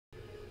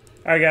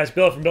All right, guys.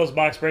 Bill from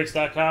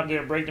BillsBoxBreaks.com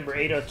doing break number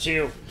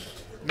 802.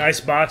 Nice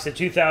box of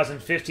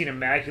 2015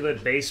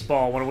 Immaculate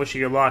Baseball. Want to wish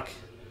you good luck.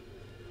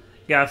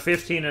 Got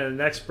 15 in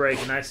the next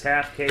break. A nice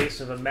half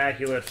case of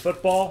Immaculate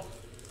Football.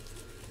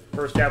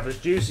 First half was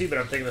juicy, but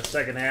I'm thinking the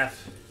second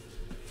half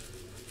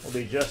will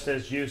be just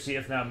as juicy,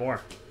 if not more.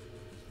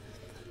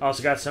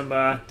 Also got some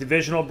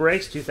divisional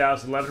breaks,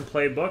 2011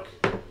 playbook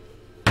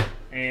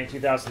and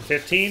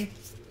 2015.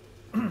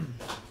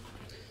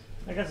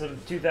 I got some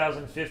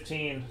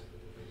 2015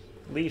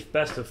 Leaf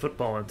Best of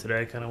Football in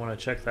today. Kind of want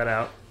to check that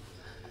out.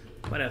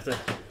 Might have to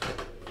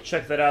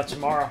check that out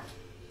tomorrow.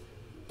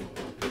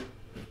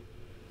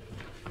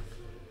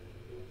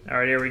 All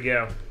right, here we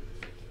go.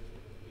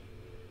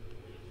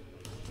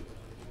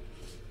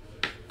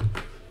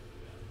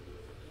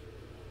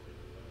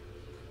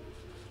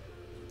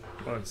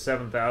 Oh, it's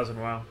 7,000,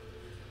 wow.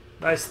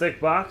 Nice thick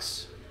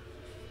box.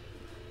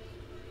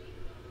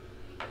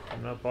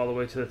 Coming up all the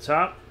way to the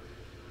top.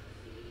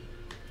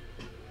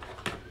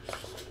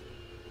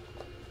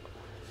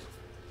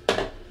 All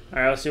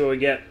right, let's see what we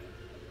get.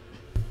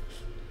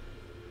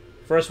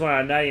 First one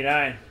on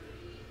 99.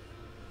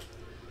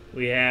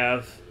 We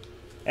have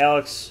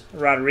Alex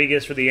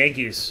Rodriguez for the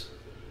Yankees.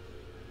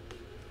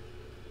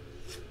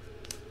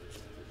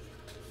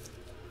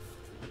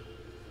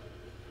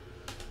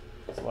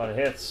 That's a lot of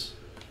hits.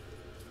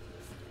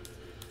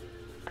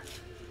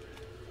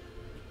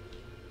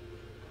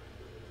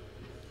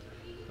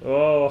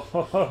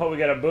 Oh, we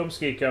got a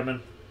boomski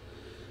coming.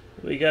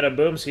 We got a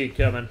boomski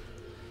coming.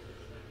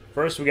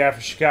 First we got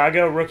for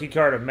Chicago, rookie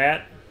card of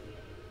Matt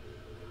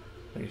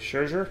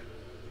Scherzer.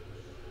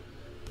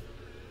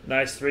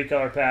 Nice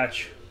three-color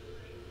patch.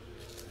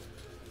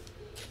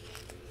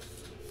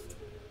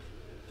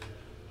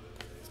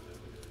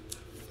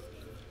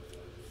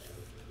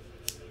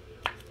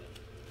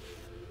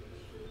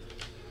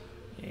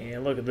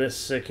 And look at this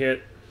sick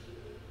hit.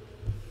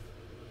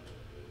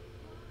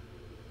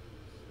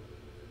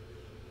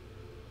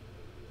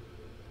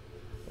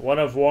 One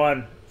of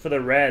one for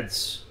the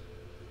Reds.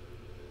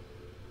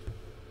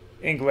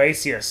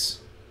 Iglesias.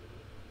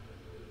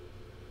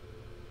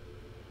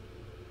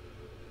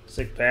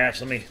 Sick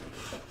patch. Let me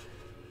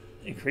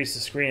increase the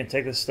screen and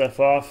take this stuff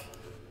off.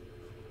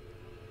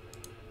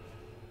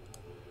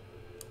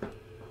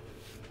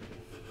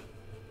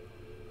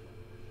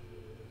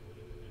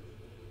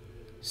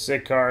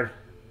 Sick card.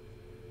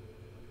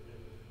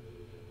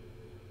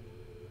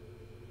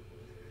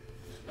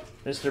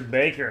 Mr.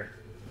 Baker.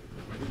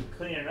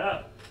 Clean it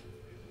up.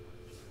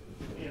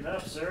 Clean it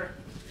up, sir.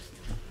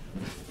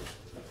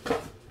 Let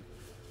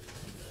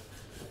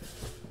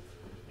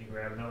me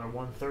grab another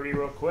 130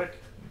 real quick.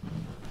 I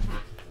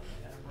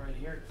got him right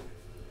here.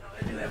 Oh,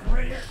 I do have him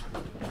right here.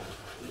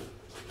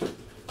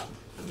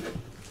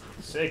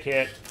 Sick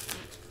hit.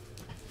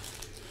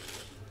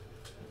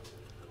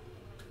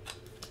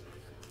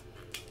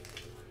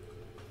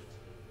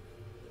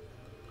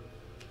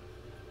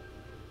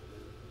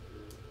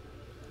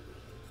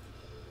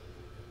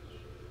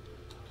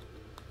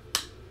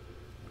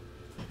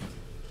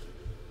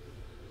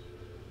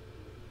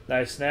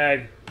 Nice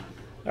snag.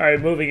 All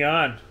right, moving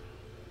on.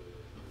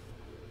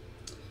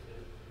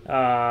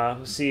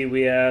 Let's see,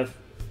 we have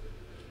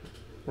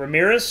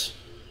Ramirez,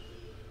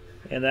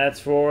 and that's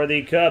for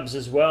the Cubs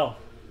as well.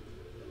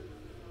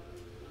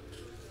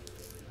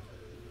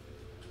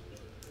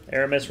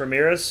 Aramis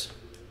Ramirez.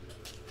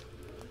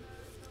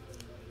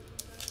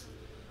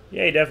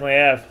 Yeah, you definitely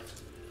have.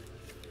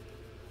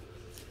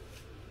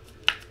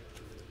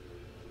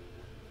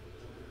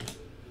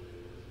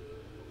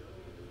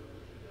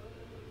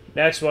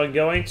 Next one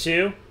going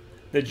to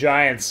the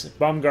Giants,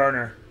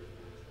 Bumgarner.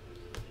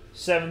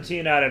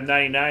 17 out of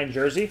 99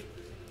 jersey.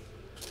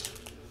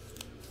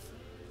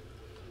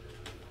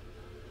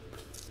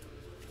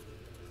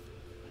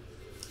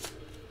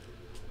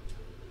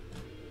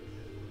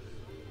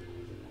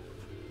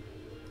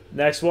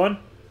 Next one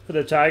for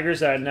the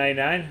Tigers out of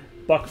 99,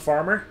 Buck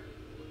Farmer.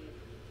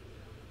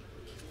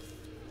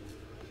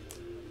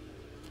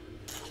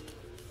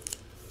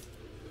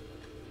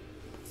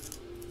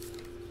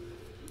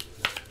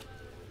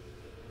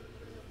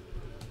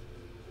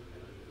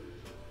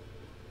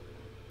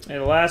 And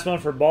the last one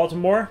for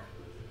Baltimore,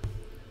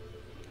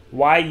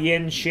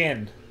 Yin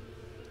Chen.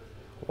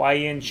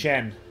 Yin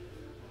Chen.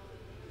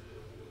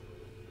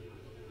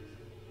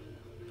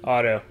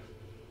 Auto.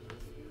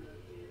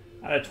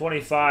 Out of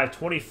 25.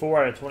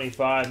 24 out of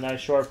 25. Nice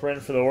short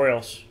print for the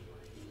Orioles.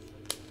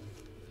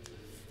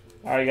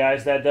 Alright,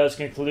 guys, that does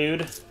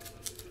conclude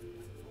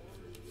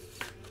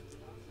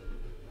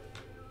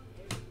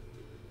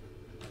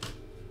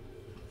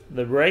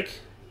the break.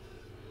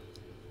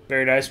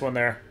 Very nice one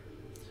there.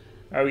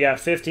 All right, we got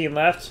 15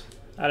 left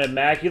on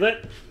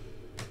Immaculate.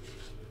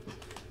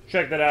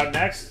 Check that out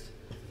next.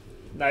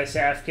 Nice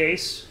half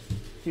case.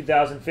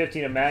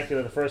 2015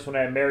 Immaculate. The first one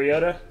had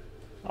Mariota.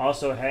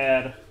 Also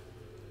had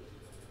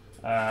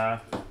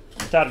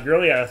Todd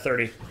Gurley out of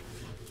 30.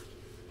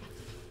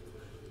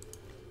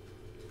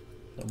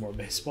 No more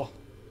baseball.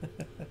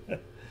 All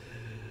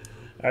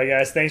right,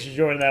 guys. Thanks for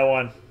joining that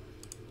one.